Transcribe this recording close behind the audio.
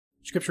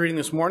Scripture reading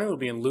this morning will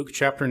be in Luke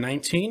chapter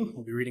 19.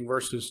 We'll be reading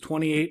verses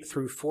 28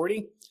 through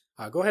 40.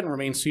 Go ahead and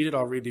remain seated.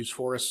 I'll read these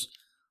for us.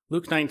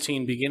 Luke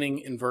 19, beginning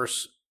in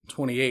verse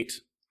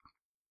 28.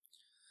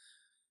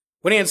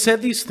 When he had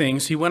said these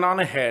things, he went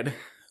on ahead,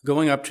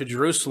 going up to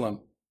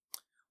Jerusalem.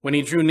 When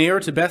he drew near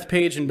to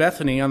Bethpage and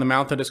Bethany on the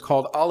mount that is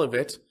called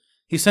Olivet,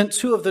 he sent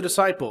two of the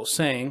disciples,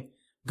 saying,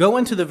 "Go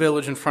into the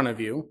village in front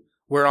of you,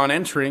 where on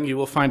entering you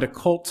will find a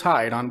colt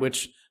tied on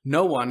which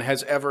no one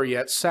has ever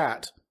yet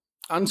sat.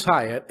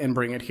 Untie it and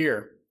bring it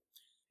here.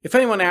 If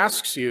anyone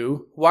asks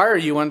you, 'Why are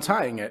you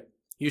untying it?'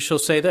 you shall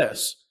say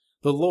this,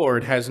 'The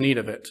Lord has need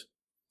of it.'"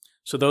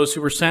 So those who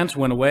were sent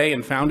went away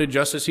and found it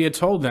just as he had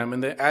told them.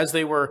 And as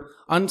they were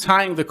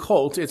untying the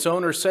colt, its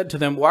owner said to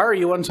them, "Why are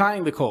you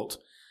untying the colt?"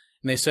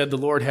 And they said, "The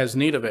Lord has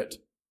need of it."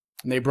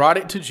 And they brought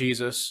it to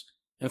Jesus,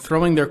 and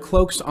throwing their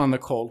cloaks on the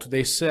colt,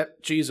 they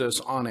set Jesus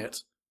on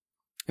it.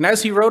 And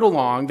as he rode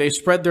along, they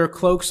spread their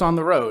cloaks on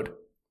the road.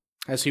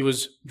 As he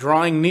was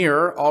drawing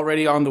near,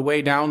 already on the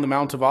way down the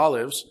Mount of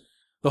Olives,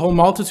 the whole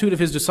multitude of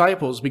his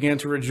disciples began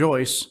to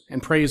rejoice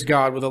and praise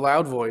God with a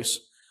loud voice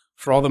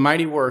for all the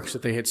mighty works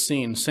that they had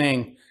seen,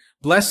 saying,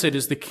 "Blessed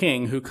is the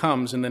King who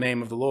comes in the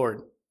name of the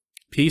Lord.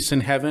 Peace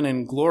in heaven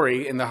and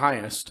glory in the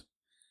highest."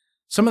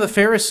 Some of the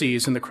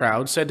Pharisees in the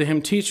crowd said to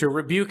him, "Teacher,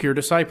 rebuke your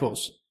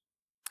disciples."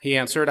 He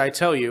answered, "I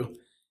tell you,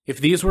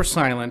 if these were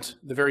silent,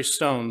 the very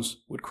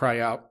stones would cry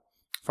out."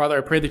 Father,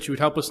 I pray that you would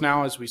help us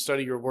now as we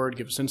study your word.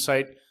 Give us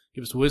insight.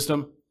 Give us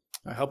wisdom.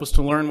 Help us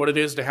to learn what it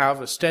is to have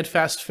a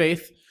steadfast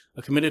faith,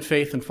 a committed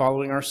faith in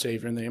following our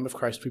Savior. In the name of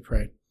Christ we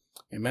pray.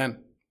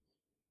 Amen.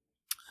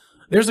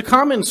 There's a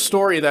common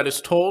story that is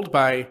told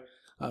by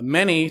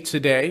many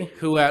today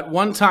who at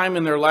one time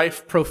in their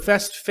life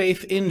professed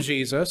faith in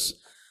Jesus,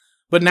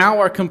 but now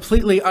are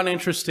completely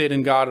uninterested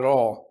in God at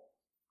all.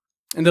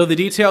 And though the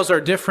details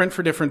are different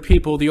for different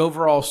people, the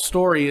overall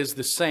story is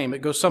the same.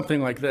 It goes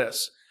something like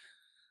this.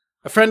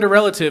 A friend or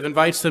relative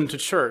invites them to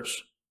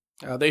church.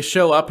 They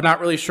show up, not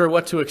really sure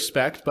what to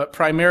expect, but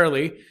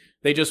primarily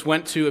they just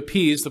went to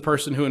appease the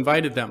person who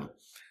invited them.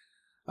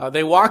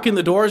 They walk in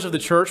the doors of the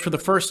church for the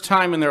first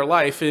time in their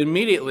life, and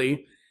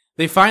immediately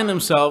they find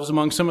themselves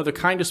among some of the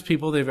kindest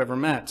people they've ever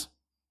met.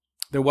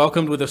 They're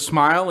welcomed with a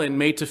smile and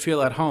made to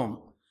feel at home.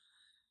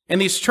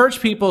 And these church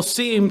people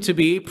seem to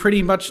be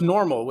pretty much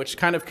normal, which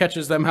kind of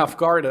catches them off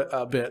guard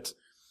a bit.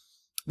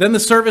 Then the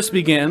service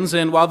begins,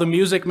 and while the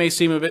music may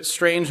seem a bit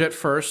strange at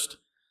first,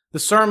 the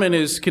sermon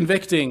is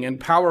convicting and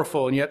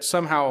powerful and yet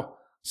somehow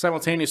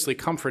simultaneously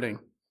comforting.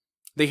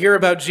 They hear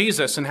about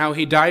Jesus and how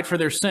he died for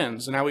their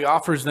sins and how he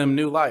offers them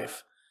new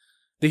life.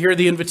 They hear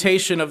the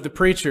invitation of the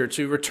preacher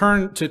to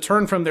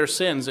turn from their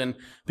sins and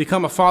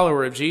become a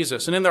follower of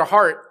Jesus. And in their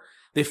heart,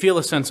 they feel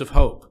a sense of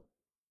hope.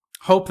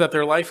 Hope that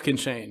their life can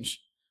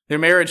change. Their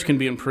marriage can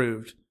be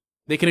improved.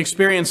 They can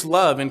experience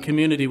love and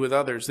community with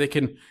others. They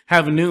can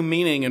have new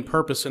meaning and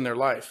purpose in their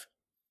life.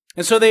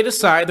 And so they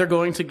decide they're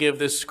going to give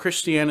this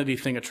Christianity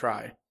thing a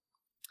try.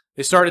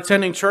 They start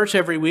attending church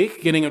every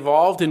week, getting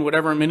involved in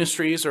whatever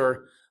ministries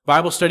or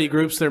Bible study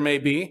groups there may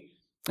be,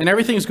 and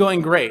everything's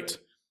going great.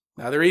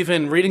 Now, they're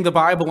even reading the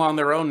Bible on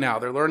their own now.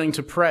 They're learning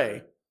to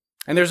pray.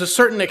 And there's a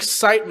certain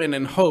excitement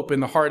and hope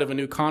in the heart of a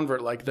new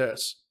convert like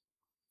this.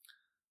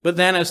 But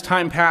then as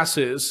time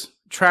passes,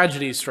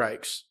 tragedy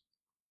strikes.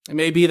 It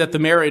may be that the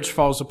marriage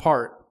falls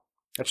apart,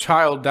 a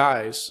child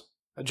dies,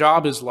 a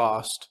job is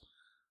lost,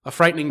 a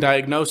frightening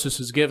diagnosis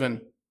is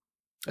given.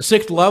 A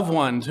sick loved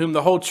one whom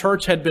the whole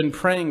church had been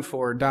praying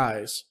for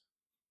dies.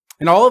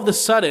 And all of a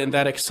sudden,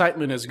 that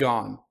excitement is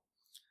gone.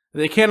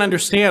 They can't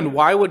understand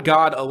why would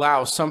God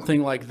allow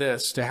something like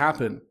this to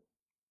happen.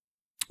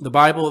 The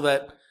Bible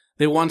that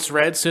they once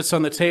read sits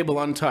on the table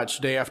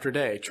untouched day after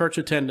day. Church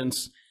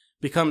attendance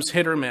becomes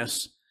hit or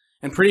miss,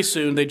 and pretty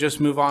soon they just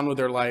move on with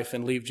their life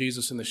and leave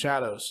Jesus in the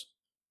shadows.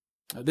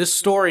 This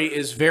story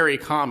is very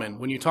common.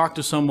 When you talk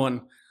to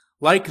someone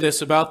like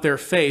this about their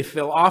faith,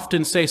 they'll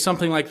often say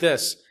something like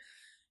this.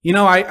 "You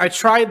know, I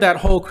tried that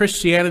whole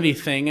Christianity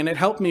thing and it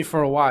helped me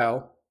for a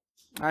while.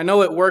 I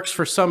know it works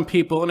for some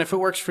people, and if it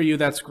works for you,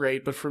 that's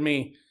great, but for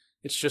me,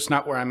 it's just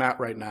not where I'm at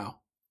right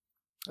now."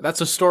 That's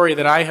a story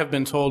that I have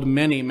been told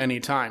many, many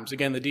times.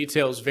 Again, the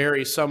details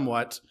vary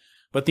somewhat,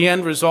 but the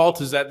end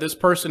result is that this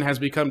person has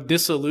become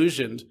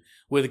disillusioned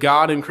with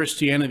God and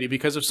Christianity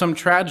because of some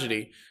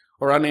tragedy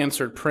or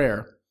unanswered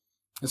prayer.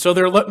 And so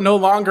they're no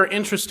longer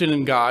interested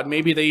in God.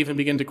 Maybe they even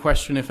begin to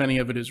question if any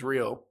of it is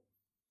real.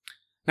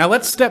 Now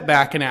let's step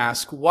back and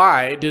ask,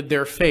 why did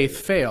their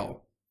faith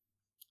fail?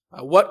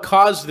 What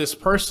caused this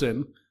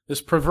person,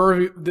 this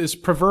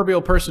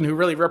proverbial person who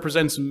really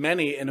represents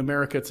many in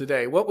America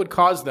today, what would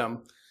cause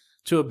them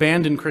to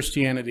abandon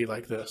Christianity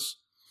like this?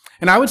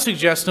 And I would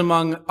suggest,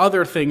 among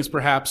other things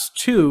perhaps,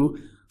 two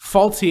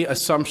faulty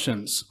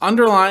assumptions,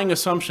 underlying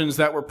assumptions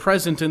that were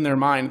present in their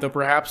mind, though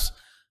perhaps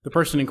the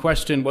person in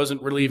question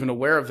wasn't really even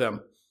aware of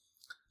them.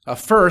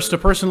 First, a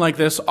person like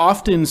this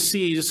often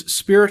sees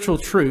spiritual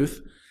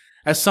truth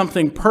as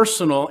something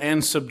personal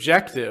and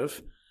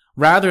subjective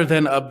rather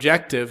than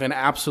objective and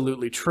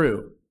absolutely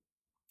true.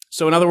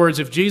 So in other words,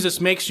 if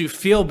Jesus makes you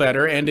feel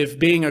better and if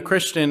being a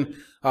Christian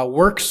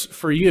works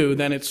for you,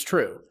 then it's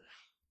true.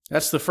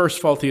 That's the first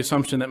faulty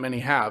assumption that many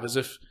have, as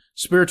if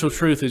spiritual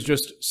truth is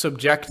just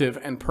subjective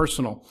and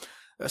personal.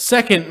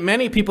 Second,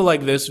 many people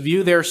like this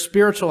view their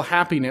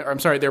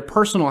their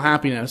personal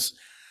happiness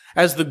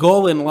as the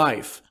goal in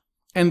life.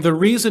 And the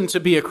reason to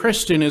be a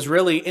Christian is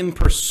really in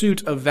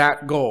pursuit of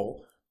that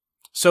goal.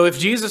 So if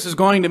Jesus is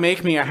going to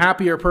make me a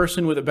happier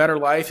person with a better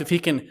life, if he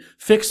can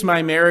fix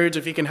my marriage,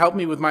 if he can help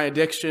me with my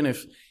addiction,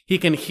 if he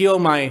can heal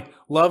my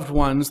loved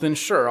ones, then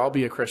sure, I'll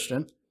be a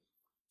Christian.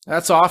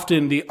 That's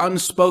often the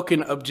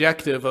unspoken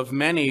objective of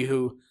many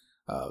who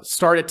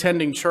start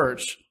attending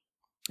church.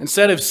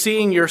 Instead of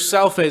seeing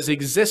yourself as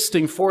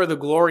existing for the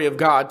glory of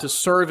God to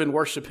serve and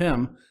worship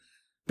him,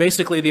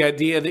 basically the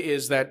idea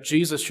is that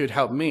Jesus should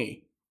help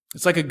me.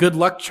 It's like a good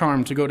luck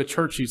charm to go to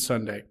church each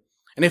Sunday.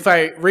 And if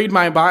I read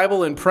my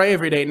Bible and pray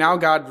every day, now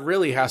God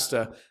really has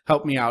to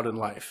help me out in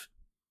life.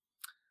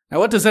 Now,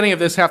 what does any of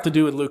this have to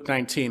do with Luke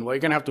 19? Well,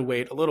 you're going to have to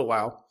wait a little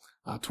while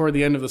toward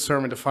the end of the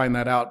sermon to find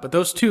that out. But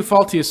those two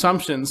faulty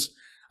assumptions,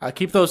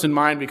 keep those in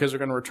mind because we're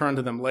going to return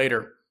to them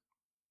later.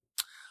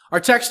 Our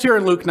text here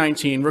in Luke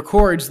 19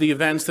 records the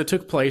events that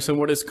took place on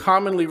what is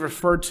commonly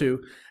referred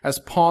to as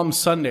Palm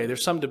Sunday.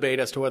 There's some debate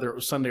as to whether it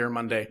was Sunday or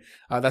Monday.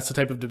 That's the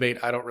type of debate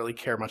I don't really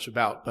care much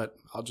about, but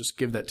I'll just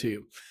give that to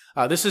you.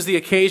 This is the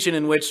occasion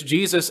in which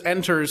Jesus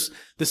enters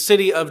the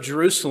city of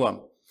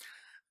Jerusalem.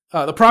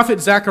 The prophet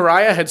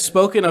Zechariah had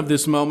spoken of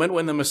this moment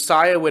when the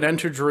Messiah would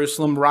enter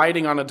Jerusalem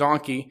riding on a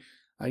donkey.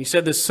 He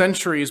said this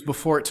centuries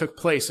before it took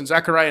place. In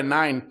Zechariah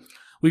 9,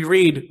 we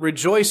read,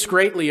 "Rejoice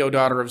greatly, O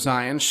daughter of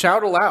Zion.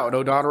 Shout aloud,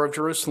 O daughter of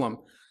Jerusalem.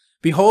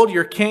 Behold,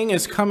 your king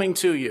is coming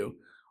to you.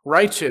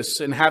 Righteous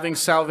and having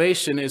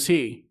salvation is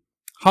he.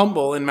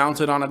 Humble and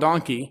mounted on a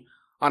donkey,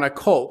 on a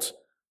colt,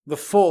 the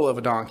foal of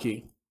a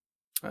donkey."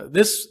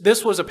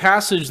 This was a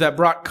passage that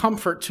brought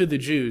comfort to the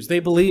Jews.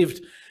 They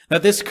believed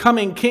that this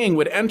coming king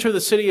would enter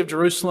the city of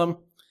Jerusalem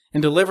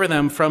and deliver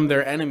them from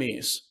their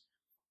enemies.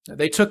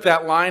 They took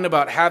that line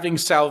about having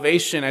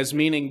salvation as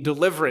meaning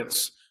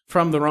deliverance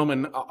from the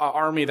Roman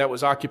army that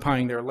was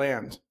occupying their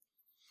land.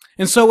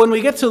 And so when we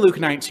get to Luke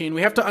 19,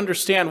 we have to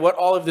understand what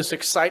all of this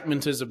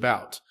excitement is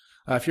about.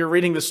 If you're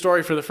reading the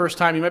story for the first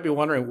time, you might be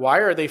wondering, why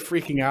are they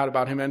freaking out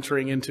about him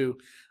entering into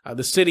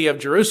the city of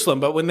Jerusalem?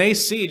 But when they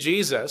see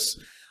Jesus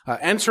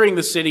entering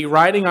the city,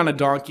 riding on a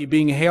donkey,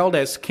 being hailed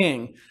as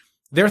king,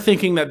 they're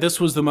thinking that this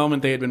was the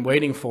moment they had been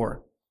waiting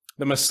for.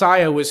 The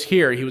Messiah was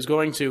here. He was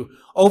going to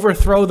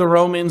overthrow the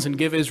Romans and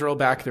give Israel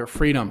back their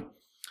freedom.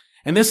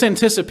 And this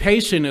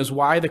anticipation is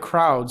why the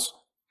crowds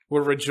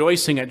were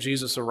rejoicing at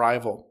Jesus'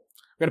 arrival.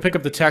 We're going to pick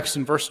up the text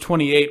in verse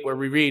 28 where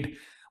we read,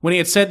 "When he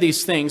had said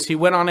these things, he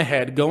went on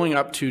ahead, going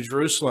up to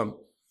Jerusalem.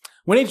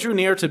 When he drew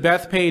near to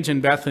Bethpage and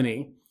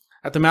Bethany,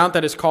 at the mount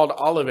that is called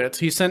Olivet,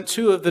 he sent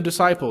two of the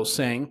disciples,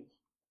 saying,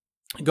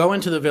 'Go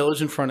into the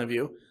village in front of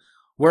you,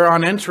 where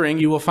on entering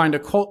you will find a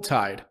colt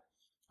tied,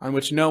 on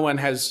which no one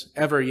has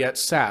ever yet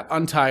sat.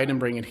 Untie it and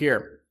bring it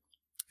here.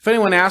 If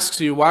anyone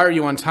asks you, why are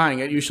you untying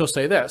it, you shall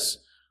say this,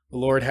 the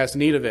Lord has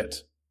need of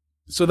it.'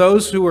 So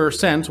those who were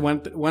sent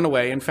went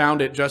away and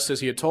found it just as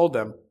he had told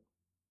them.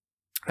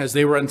 As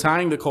they were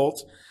untying the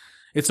colt,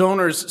 its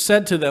owners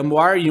said to them,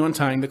 'Why are you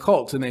untying the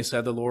colt?' And they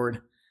said, 'The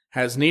Lord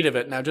has need of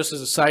it.'" Now, just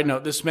as a side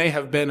note, this may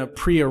have been a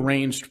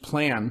prearranged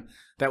plan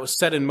that was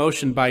set in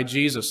motion by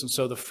Jesus. And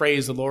so the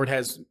phrase, "the Lord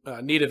has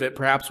need of it,"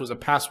 perhaps was a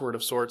password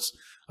of sorts,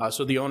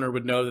 so the owner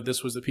would know that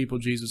this was the people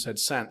Jesus had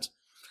sent.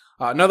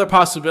 Another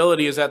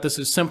possibility is that this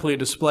is simply a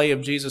display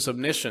of Jesus'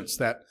 omniscience,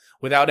 that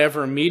without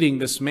ever meeting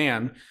this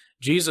man,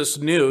 Jesus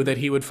knew that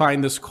he would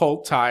find this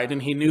colt tied,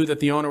 and he knew that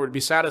the owner would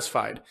be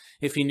satisfied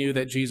if he knew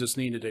that Jesus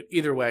needed it.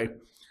 Either way,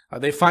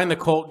 they find the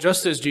colt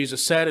just as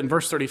Jesus said, and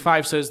verse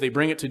 35 says they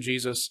bring it to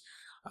Jesus.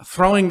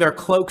 Throwing their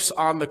cloaks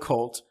on the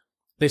colt,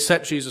 they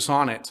set Jesus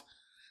on it.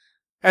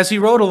 As he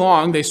rode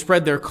along, they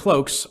spread their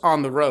cloaks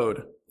on the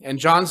road. And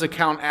John's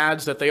account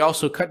adds that they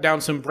also cut down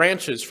some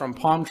branches from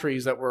palm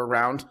trees that were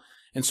around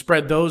and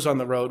spread those on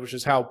the road, which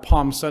is how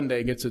Palm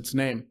Sunday gets its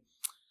name.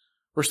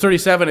 Verse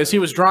 37, as he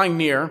was drawing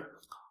near,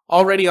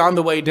 already on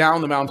the way down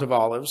the Mount of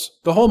Olives,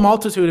 the whole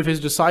multitude of his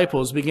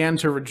disciples began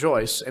to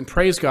rejoice and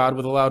praise God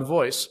with a loud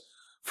voice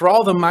for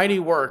all the mighty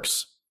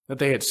works that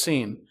they had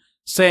seen,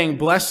 saying,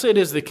 "Blessed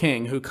is the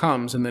King who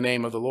comes in the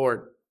name of the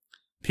Lord.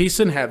 Peace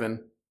in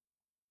heaven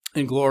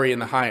and glory in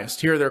the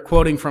highest." Here they're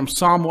quoting from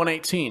Psalm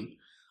 118.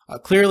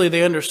 Clearly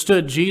they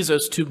understood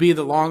Jesus to be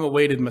the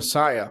long-awaited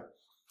Messiah,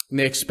 and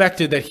they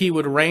expected that he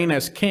would reign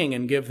as king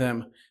and give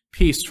them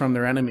peace from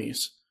their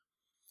enemies.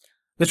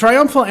 The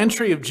triumphal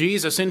entry of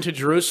Jesus into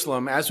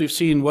Jerusalem, as we've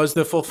seen, was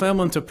the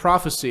fulfillment of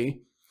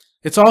prophecy.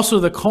 It's also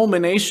the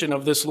culmination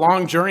of this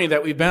long journey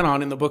that we've been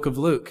on in the book of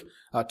Luke,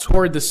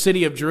 toward the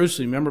city of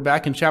Jerusalem. Remember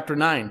back in chapter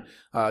 9,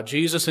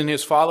 Jesus and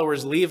his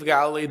followers leave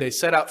Galilee, they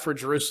set out for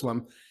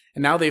Jerusalem,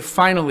 and now they've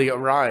finally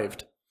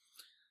arrived.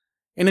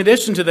 In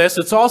addition to this,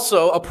 it's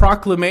also a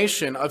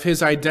proclamation of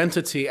his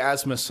identity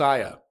as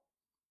Messiah.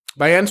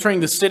 By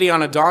entering the city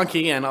on a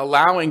donkey and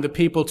allowing the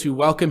people to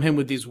welcome him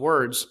with these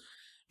words,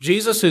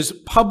 Jesus is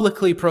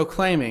publicly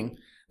proclaiming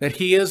that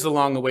he is the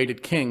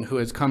long-awaited king who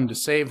has come to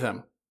save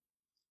them.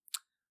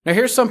 Now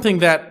here's something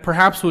that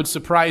perhaps would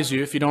surprise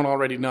you if you don't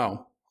already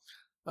know.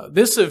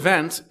 This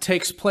event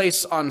takes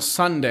place on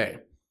Sunday.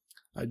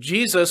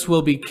 Jesus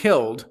will be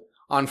killed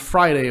on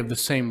Friday of the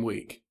same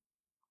week.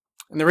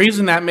 And the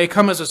reason that may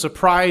come as a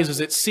surprise is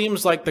it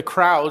seems like the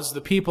crowds,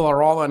 the people,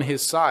 are all on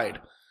his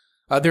side.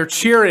 They're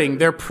cheering,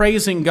 they're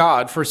praising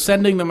God for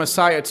sending the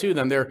Messiah to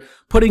them. They're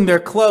putting their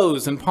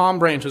clothes and palm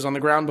branches on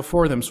the ground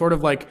before them, sort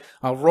of like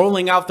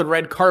rolling out the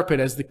red carpet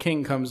as the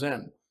king comes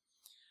in.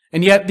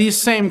 And yet these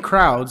same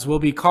crowds will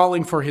be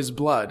calling for his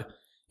blood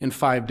in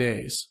 5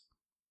 days.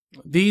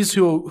 These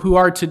who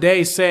are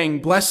today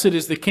saying, "Blessed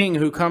is the king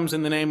who comes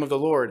in the name of the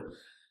Lord,"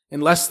 in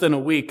less than a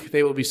week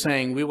they will be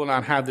saying, "We will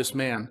not have this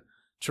man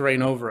to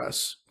reign over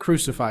us.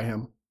 Crucify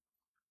him."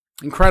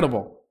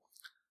 Incredible.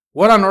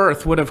 What on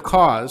earth would have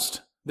caused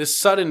this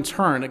sudden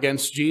turn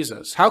against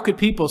Jesus? How could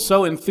people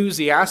so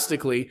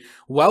enthusiastically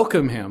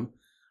welcome him,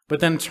 but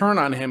then turn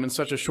on him in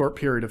such a short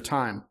period of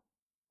time?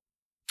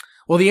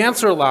 Well, the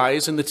answer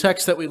lies in the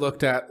text that we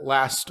looked at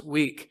last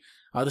week.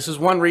 This is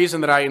one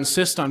reason that I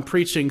insist on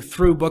preaching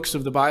through books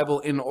of the Bible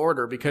in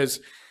order,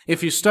 because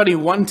if you study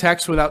one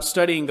text without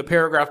studying the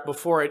paragraph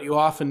before it, you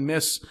often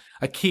miss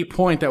a key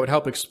point that would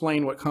help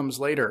explain what comes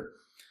later.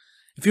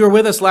 If you were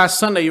with us last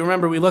Sunday, you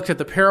remember we looked at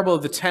the parable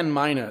of the 10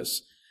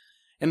 minas.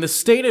 And the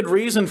stated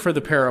reason for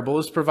the parable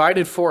is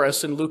provided for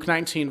us in Luke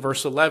 19,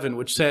 verse 11,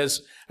 which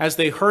says, "As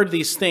they heard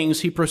these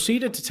things, he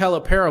proceeded to tell a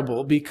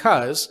parable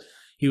because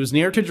he was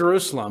near to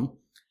Jerusalem,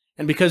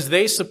 and because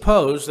they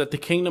supposed that the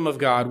kingdom of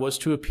God was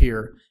to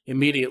appear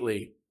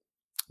immediately."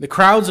 The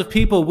crowds of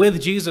people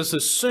with Jesus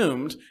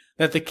assumed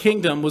that the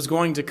kingdom was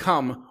going to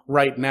come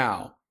right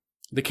now.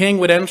 The king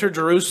would enter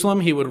Jerusalem,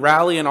 he would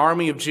rally an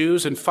army of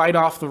Jews and fight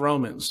off the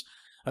Romans.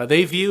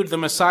 They viewed the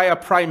Messiah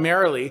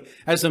primarily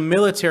as a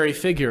military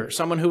figure,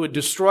 someone who would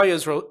destroy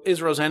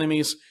Israel's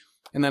enemies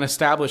and then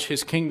establish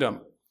his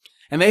kingdom.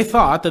 And they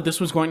thought that this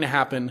was going to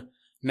happen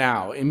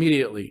now,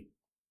 immediately.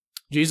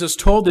 Jesus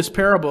told this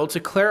parable to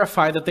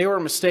clarify that they were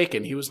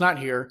mistaken. He was not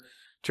here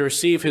to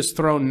receive his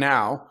throne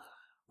now.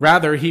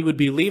 Rather, he would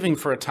be leaving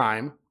for a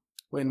time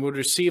when would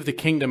receive the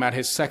kingdom at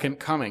his second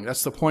coming.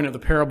 That's the point of the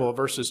parable,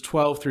 verses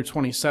 12 through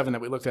 27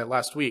 that we looked at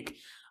last week.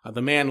 The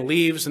man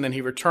leaves and then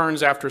he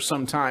returns after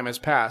some time has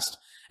passed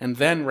and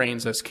then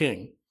reigns as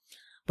king.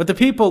 But the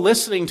people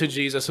listening to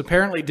Jesus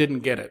apparently didn't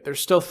get it. They're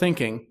still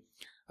thinking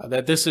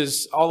that this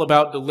is all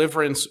about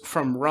deliverance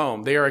from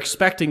Rome. They are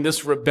expecting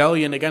this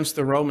rebellion against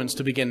the Romans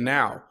to begin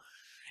now.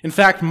 In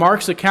fact,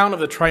 Mark's account of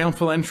the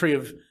triumphal entry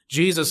of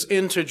Jesus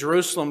into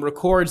Jerusalem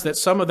records that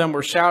some of them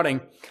were shouting,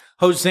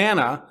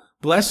 "Hosanna,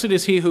 blessed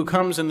is he who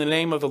comes in the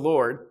name of the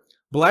Lord.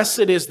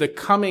 Blessed is the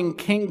coming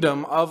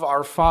kingdom of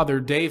our father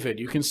David."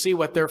 You can see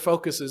what their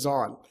focus is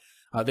on.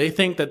 They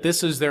think that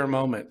this is their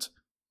moment.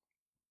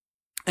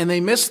 And they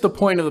missed the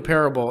point of the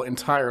parable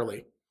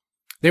entirely.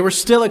 They were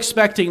still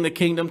expecting the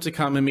kingdom to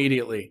come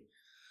immediately.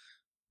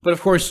 But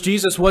of course,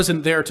 Jesus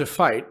wasn't there to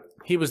fight.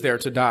 He was there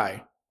to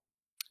die.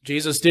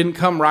 Jesus didn't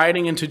come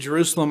riding into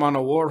Jerusalem on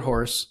a war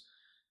horse.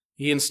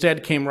 He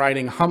instead came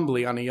riding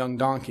humbly on a young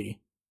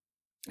donkey.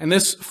 And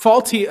this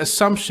faulty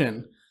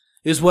assumption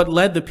is what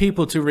led the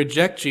people to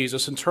reject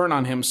Jesus and turn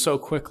on him so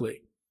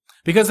quickly.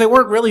 Because they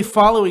weren't really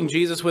following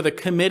Jesus with a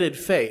committed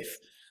faith.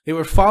 They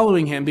were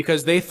following him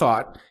because they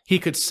thought he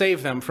could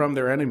save them from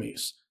their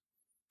enemies.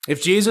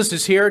 If Jesus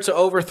is here to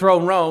overthrow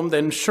Rome,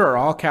 then sure,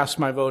 I'll cast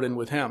my vote in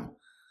with him.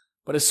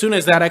 But as soon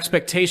as that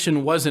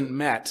expectation wasn't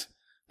met,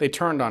 they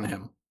turned on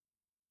him.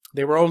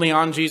 They were only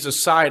on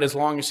Jesus' side as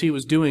long as he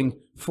was doing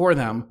for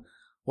them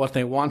what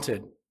they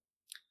wanted.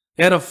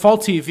 They had a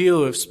faulty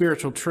view of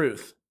spiritual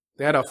truth.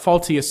 They had a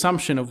faulty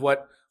assumption of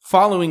what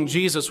following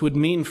Jesus would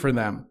mean for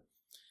them.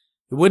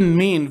 It wouldn't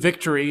mean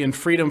victory and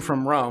freedom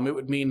from Rome. It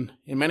would mean,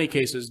 in many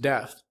cases,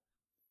 death.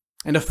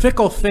 And a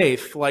fickle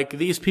faith like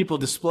these people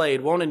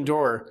displayed won't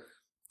endure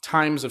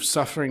times of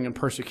suffering and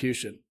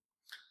persecution.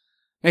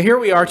 Now here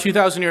we are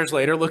 2,000 years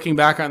later, looking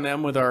back on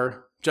them with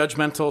our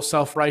judgmental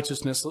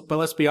self-righteousness. But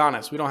let's be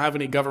honest, we don't have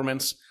any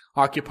governments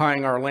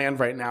occupying our land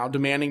right now,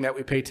 demanding that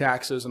we pay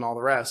taxes and all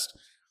the rest.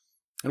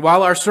 And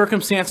while our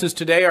circumstances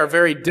today are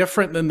very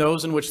different than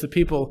those in which the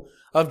people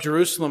of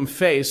Jerusalem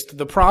faced,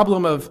 the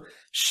problem of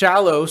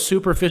shallow,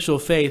 superficial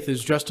faith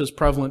is just as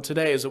prevalent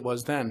today as it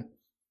was then.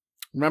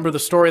 Remember the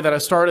story that I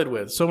started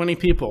with. So many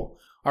people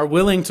are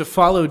willing to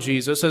follow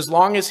Jesus as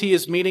long as he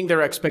is meeting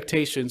their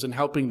expectations and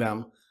helping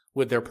them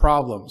with their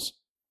problems.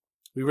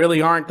 We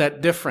really aren't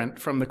that different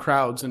from the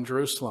crowds in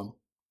Jerusalem.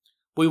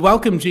 We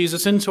welcome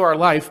Jesus into our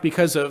life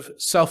because of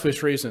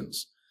selfish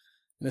reasons.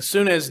 And as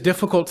soon as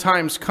difficult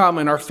times come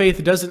and our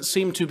faith doesn't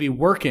seem to be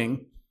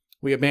working,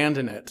 we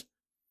abandon it.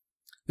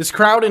 This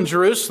crowd in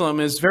Jerusalem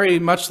is very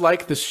much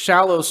like the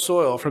shallow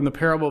soil from the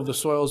parable of the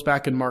soils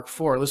back in Mark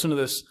 4. Listen to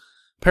this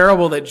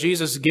parable that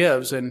Jesus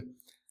gives and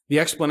the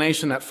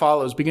explanation that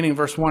follows. Beginning in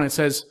verse 1, it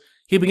says,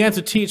 "He began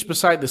to teach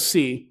beside the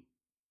sea.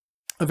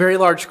 A very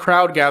large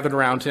crowd gathered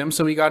around him,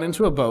 so he got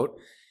into a boat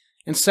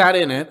and sat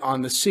in it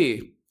on the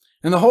sea.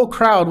 And the whole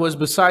crowd was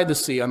beside the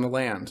sea on the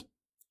land.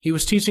 He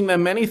was teaching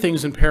them many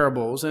things in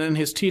parables, and in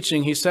his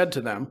teaching he said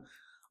to them,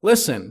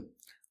 Listen,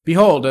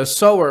 behold, a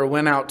sower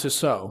went out to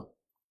sow.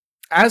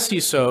 As he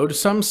sowed,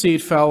 some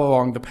seed fell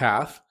along the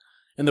path,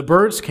 and the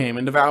birds came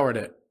and devoured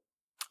it.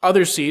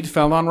 Other seed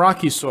fell on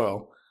rocky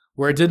soil,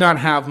 where it did not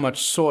have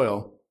much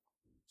soil.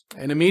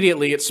 And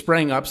immediately it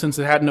sprang up, since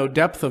it had no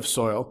depth of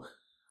soil.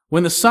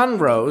 When the sun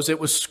rose, it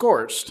was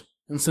scorched,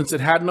 and since it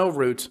had no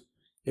root,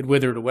 it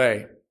withered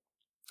away.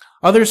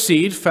 Other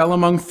seed fell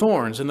among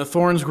thorns, and the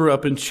thorns grew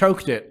up and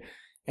choked it,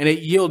 and it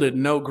yielded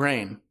no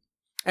grain.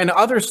 And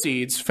other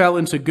seeds fell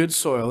into good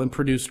soil and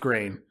produced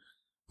grain,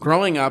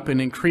 growing up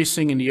and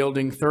increasing and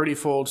yielding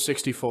 30-fold,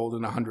 60-fold,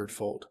 and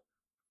 100-fold.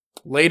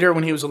 Later,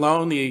 when he was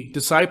alone, the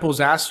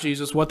disciples asked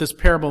Jesus what this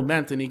parable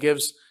meant, and he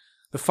gives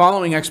the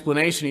following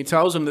explanation. He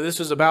tells them that this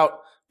is about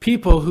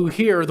people who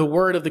hear the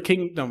word of the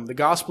kingdom, the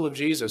gospel of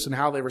Jesus, and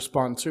how they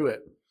respond to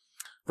it.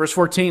 Verse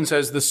 14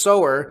 says, The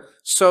sower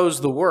sows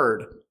the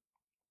word.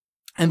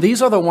 And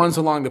these are the ones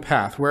along the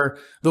path where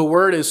the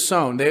word is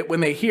sown. When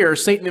they hear,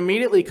 Satan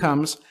immediately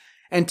comes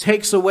and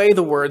takes away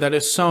the word that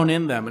is sown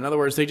in them. In other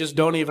words, they just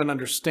don't even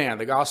understand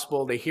the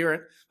gospel. They hear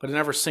it, but it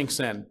never sinks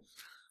in.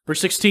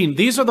 Verse 16,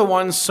 these are the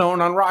ones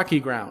sown on rocky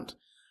ground,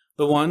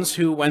 the ones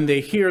who, when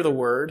they hear the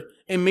word,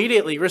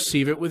 immediately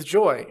receive it with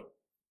joy.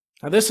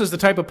 Now, this is the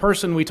type of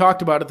person we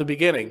talked about at the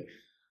beginning.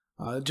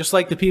 Just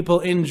like the people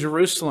in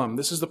Jerusalem,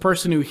 this is the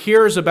person who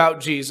hears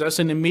about Jesus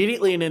and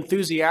immediately and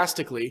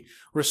enthusiastically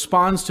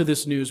responds to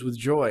this news with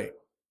joy.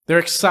 They're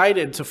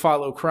excited to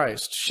follow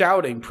Christ,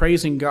 shouting,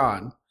 praising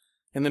God.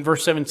 And then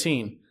verse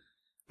 17,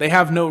 they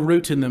have no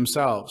root in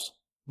themselves,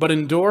 but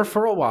endure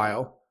for a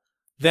while.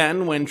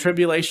 Then, when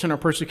tribulation or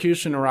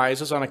persecution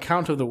arises on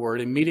account of the word,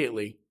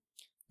 immediately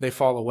they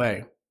fall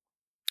away.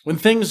 When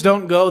things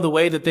don't go the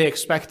way that they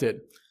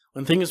expected,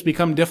 when things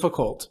become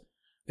difficult,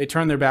 they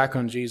turn their back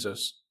on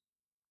Jesus.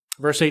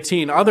 Verse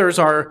 18, others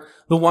are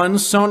the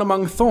ones sown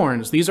among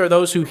thorns. These are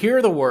those who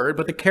hear the word,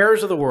 but the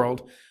cares of the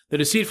world, the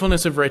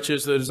deceitfulness of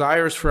riches, the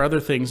desires for other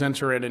things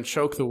enter in and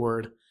choke the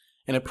word,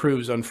 and it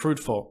proves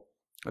unfruitful.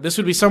 This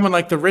would be someone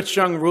like the rich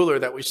young ruler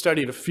that we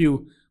studied a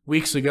few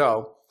weeks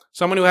ago.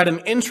 Someone who had an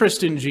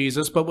interest in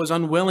Jesus, but was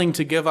unwilling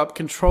to give up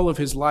control of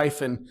his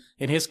life and,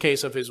 in his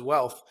case, of his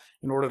wealth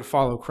in order to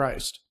follow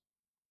Christ.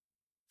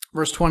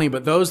 Verse 20,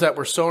 but those that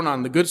were sown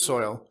on the good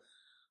soil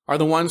are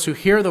the ones who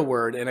hear the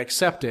word and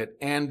accept it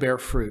and bear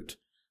fruit,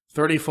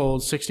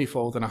 30-fold,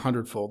 60-fold, and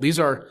 100-fold. These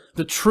are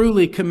the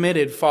truly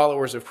committed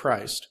followers of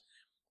Christ,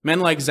 men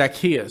like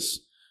Zacchaeus,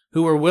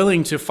 who were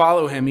willing to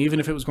follow him even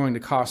if it was going to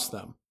cost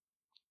them.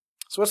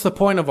 So what's the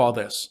point of all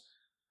this?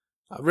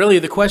 Really,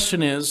 the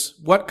question is,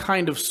 what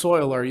kind of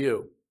soil are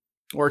you?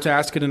 Or to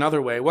ask it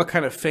another way, what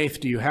kind of faith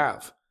do you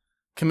have?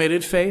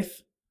 Committed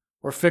faith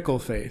or fickle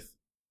faith?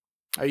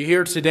 Are you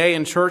here today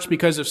in church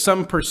because of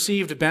some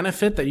perceived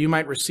benefit that you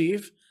might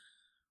receive?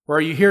 Or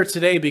are you here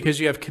today because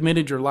you have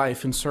committed your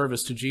life in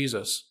service to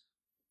Jesus?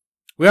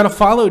 We ought to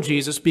follow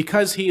Jesus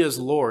because he is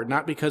Lord,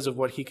 not because of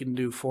what he can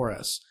do for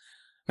us.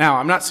 Now,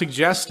 I'm not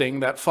suggesting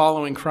that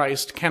following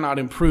Christ cannot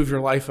improve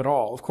your life at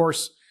all. Of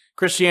course,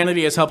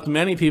 Christianity has helped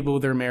many people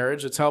with their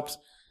marriage. It's helped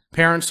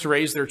parents to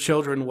raise their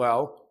children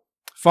well.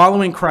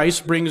 Following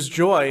Christ brings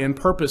joy and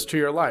purpose to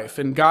your life,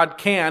 and God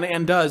can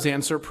and does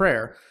answer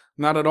prayer,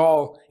 not at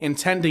all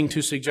intending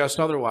to suggest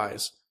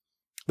otherwise.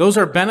 Those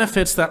are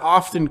benefits that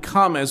often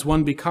come as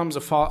one becomes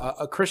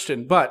a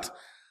Christian, but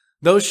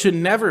those should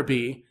never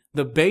be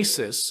the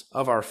basis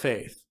of our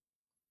faith.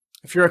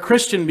 If you're a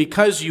Christian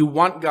because you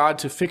want God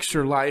to fix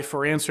your life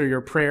or answer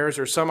your prayers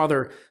or some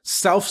other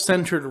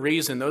self-centered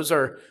reason, those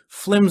are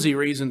flimsy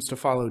reasons to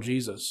follow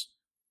Jesus.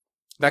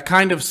 That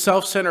kind of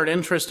self-centered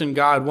interest in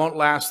God won't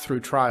last through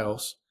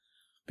trials,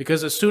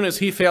 because as soon as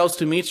he fails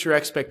to meet your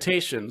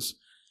expectations,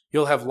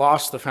 you'll have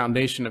lost the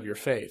foundation of your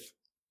faith.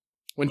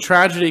 When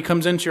tragedy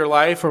comes into your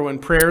life, or when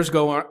prayers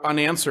go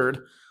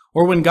unanswered,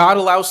 or when God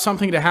allows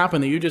something to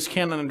happen that you just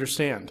can't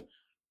understand,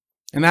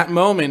 in that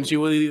moment you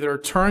will either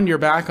turn your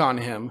back on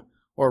him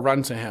or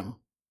run to him.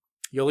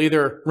 You'll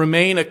either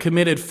remain a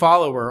committed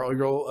follower or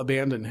you'll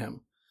abandon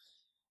him.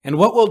 And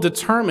what will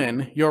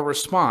determine your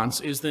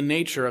response is the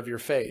nature of your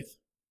faith.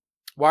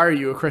 Why are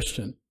you a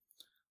Christian?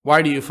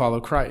 Why do you follow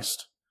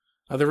Christ?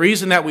 The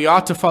reason that we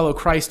ought to follow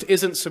Christ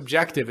isn't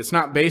subjective. It's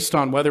not based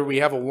on whether we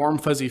have a warm,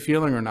 fuzzy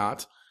feeling or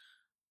not.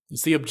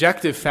 It's the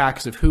objective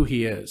facts of who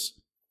he is.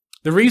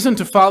 The reason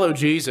to follow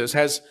Jesus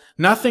has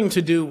nothing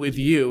to do with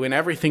you and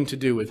everything to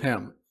do with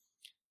him.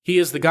 He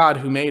is the God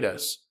who made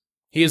us.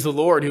 He is the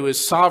Lord who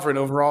is sovereign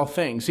over all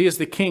things. He is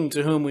the King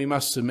to whom we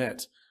must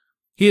submit.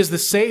 He is the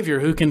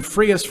Savior who can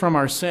free us from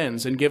our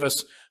sins and give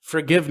us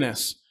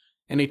forgiveness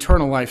and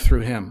eternal life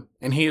through him.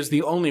 And he is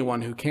the only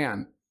one who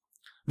can.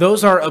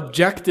 Those are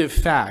objective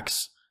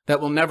facts that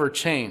will never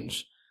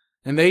change,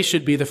 and they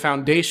should be the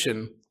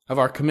foundation of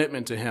our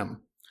commitment to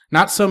him.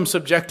 Not some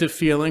subjective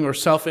feeling or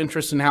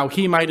self-interest in how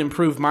he might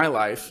improve my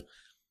life.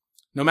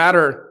 No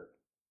matter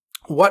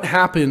what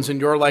happens in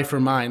your life or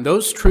mine,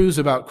 those truths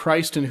about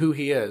Christ and who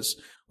he is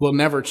will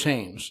never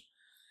change.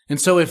 And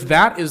so if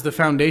that is the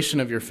foundation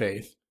of your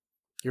faith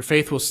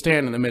will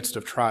stand in the midst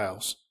of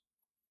trials.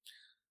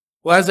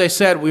 Well, as I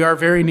said, we are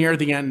very near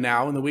the end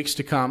now. In the weeks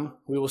to come,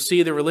 we will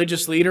see the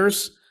religious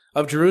leaders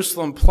of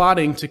Jerusalem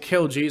plotting to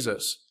kill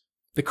Jesus.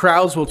 The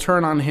crowds will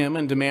turn on him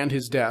and demand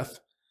his death,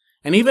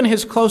 and even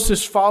his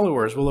closest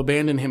followers will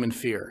abandon him in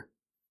fear.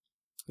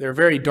 There are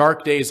very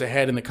dark days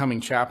ahead in the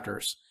coming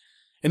chapters.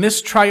 And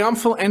this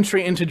triumphal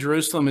entry into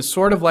Jerusalem is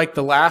sort of like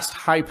the last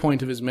high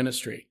point of his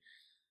ministry.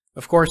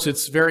 Of course,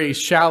 it's very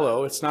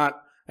shallow. It's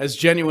not as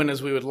genuine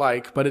as we would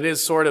like, but it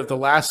is sort of the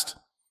last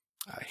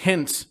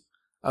hint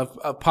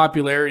of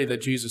popularity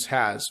that Jesus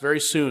has.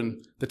 Very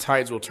soon, the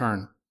tides will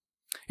turn.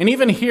 And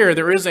even here,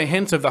 there is a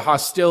hint of the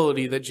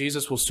hostility that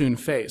Jesus will soon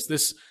face.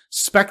 This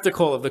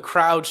spectacle of the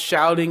crowd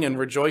shouting and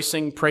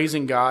rejoicing,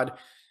 praising God,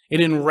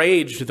 it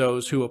enraged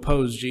those who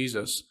opposed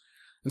Jesus.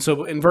 And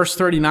so in verse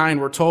 39,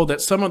 we're told that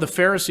some of the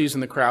Pharisees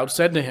in the crowd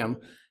said to him,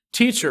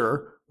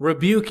 "Teacher,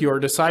 rebuke your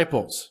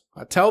disciples.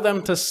 Tell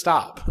them to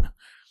stop."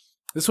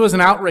 This was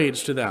an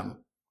outrage to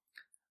them.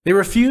 They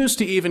refused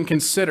to even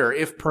consider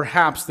if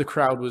perhaps the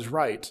crowd was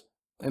right,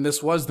 and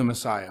this was the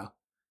Messiah.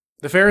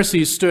 The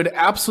Pharisees stood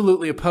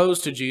absolutely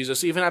opposed to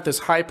Jesus, even at this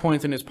high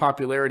point in his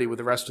popularity with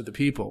the rest of the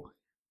people.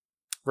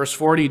 Verse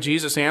 40,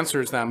 Jesus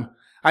answers them,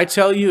 "I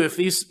tell you, if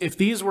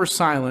these were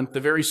silent, the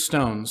very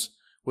stones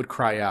would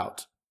cry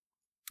out."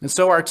 And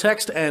so our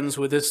text ends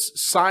with this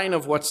sign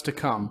of what's to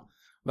come.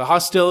 The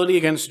hostility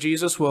against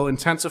Jesus will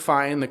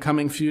intensify in the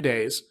coming few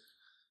days,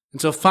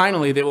 until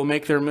finally they will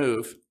make their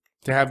move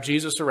to have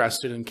Jesus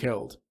arrested and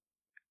killed.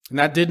 And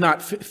that did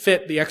not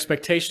fit the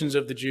expectations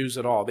of the Jews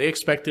at all. They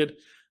expected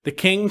the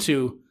king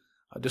to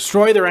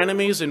destroy their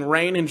enemies and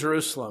reign in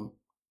Jerusalem,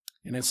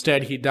 and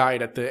instead he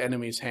died at the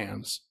enemy's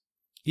hands.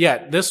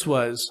 Yet this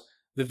was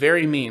the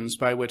very means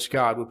by which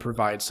God would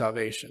provide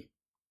salvation.